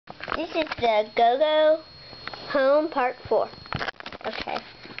This is the Go-Go Home Part 4. Okay,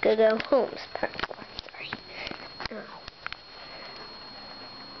 Go-Go Homes Part 4. Sorry. Oh.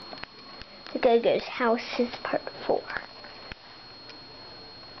 The Go-Go's House is Part 4.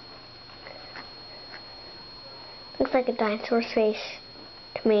 Looks like a dinosaur's face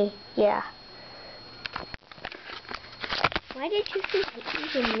to me. Yeah. Why did you think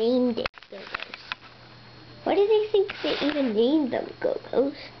they even named it Go-Go's? Why did they think they even named them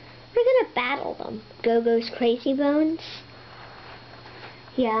Go-Go's? We're gonna battle them. Go-Go's Crazy Bones?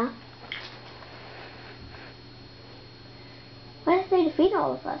 Yeah. What if they defeat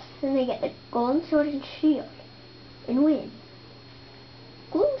all of us? Then they get the golden sword and shield and win.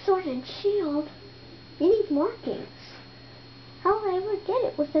 Golden sword and shield? Unique markings. How will I ever get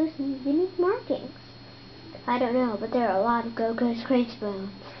it with those unique markings? I don't know, but there are a lot of Go-Go's Crazy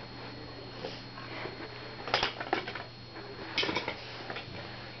Bones.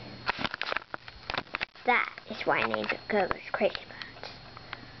 That is why I named it Go-Go's Crazy Bones.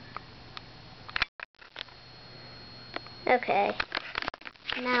 Okay.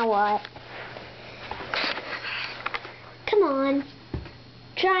 Now what? Come on.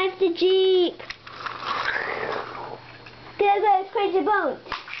 Drive the Jeep. Go-Go's Crazy Bones.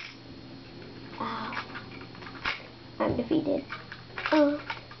 Oh. I'm defeated. Oh.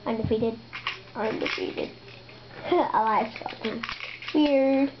 I'm defeated. I'm defeated. A live skeleton.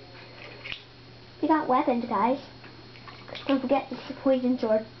 Weird. We got weapons, guys. Don't forget it's the poison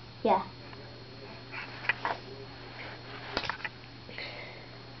sword. Yeah.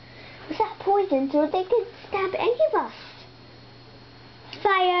 With that poison sword, they could stab any of us.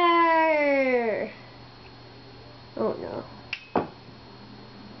 Fire! Oh no.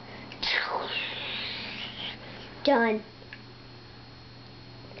 Done.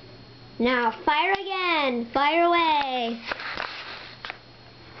 Now fire again. Fire away.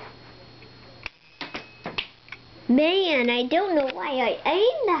 Man, I don't know why I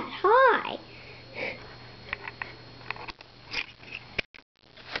aimed that high.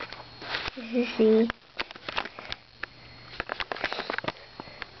 This is the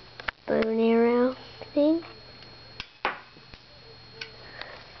bow and arrow thing.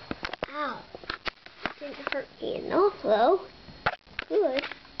 Ow. Didn't hurt me enough though. Good.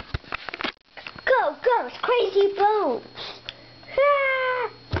 Go, Crazy Bones. Ah!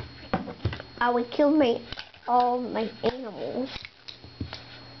 I would kill all my animals.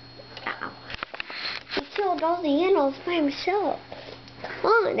 Ow. He killed all the animals by himself. Come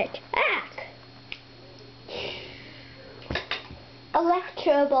on, attack!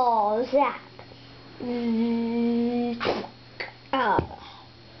 Electro Ball Zap.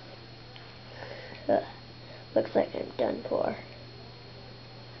 Looks like I'm done for.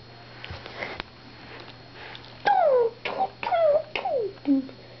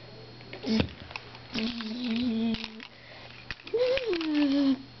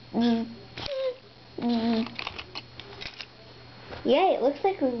 Yay, it looks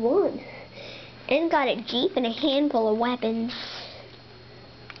like we won. And got a Jeep and a handful of weapons.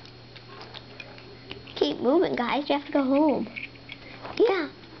 Keep moving, guys. You have to go home. Yeah,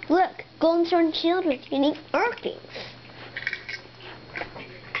 look. Golden sword and shield with unique markings.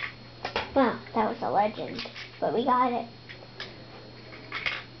 Wow, that was a legend. But we got it.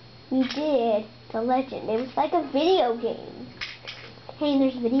 We did. It's a legend. It was like a video game. Hey,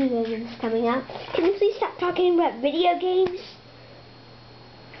 there's video games coming out. Can you please stop talking about video games?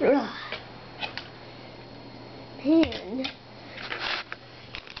 Ugh. Man.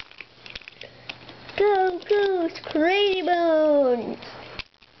 Go-Go's Crazy Bones.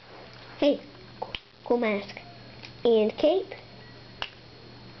 Hey, cool mask. And cape.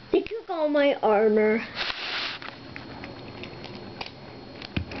 They took all my armor.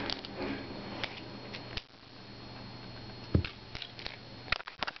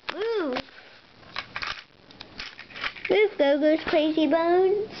 Move. Move, Go-Go's Crazy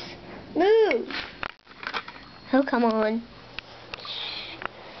Bones. Move. Oh, come on.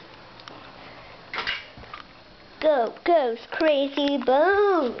 Go-Go's Crazy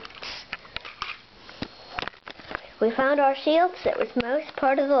Bones. We found our shields. That was most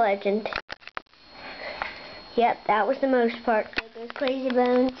part of the legend. Yep, that was the most part. Go-Go's Crazy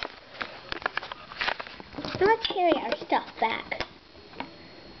Bones. Now let's carry our stuff back.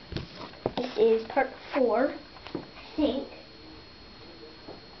 This is part 4, I think.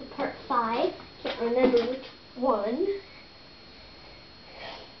 Part 5. Can't remember which one.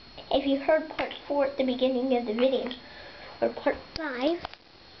 If you heard part 4 at the beginning of the video, or part 5,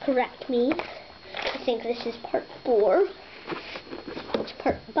 correct me. I think this is part 4. It's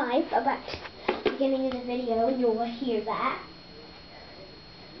part 5 about the beginning of the video. You'll hear that.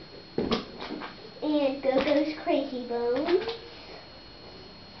 goes Crazy Bones.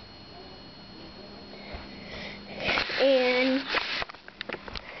 And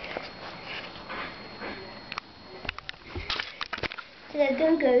the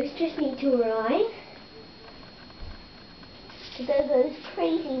Go-Go's just need to arrive. The Go-Go's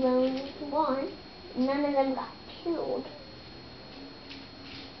Crazy Bones won. None of them got killed.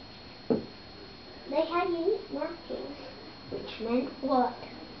 They had unique markings, which meant what?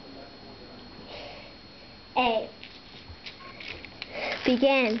 A.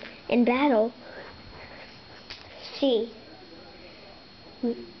 Began in battle. C.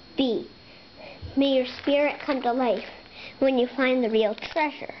 B. May your spirit come to life when you find the real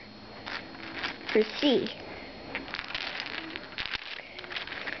treasure. Or C.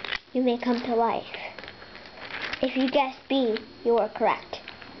 You may come to life. If you guessed B, you are correct.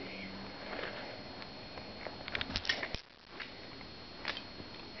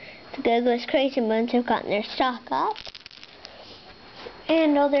 The Go-Go's Crazy Bones have gotten their stock up,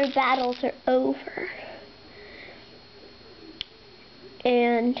 and all their battles are over.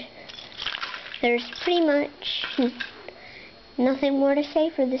 And there's pretty much nothing more to say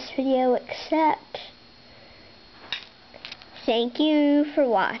for this video except thank you for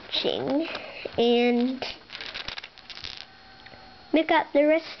watching, and make up the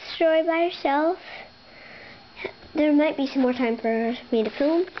rest of the story by yourself. There might be some more time for me to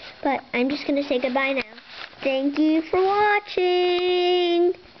film, but I'm just going to say goodbye now. Thank you for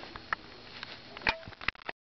watching!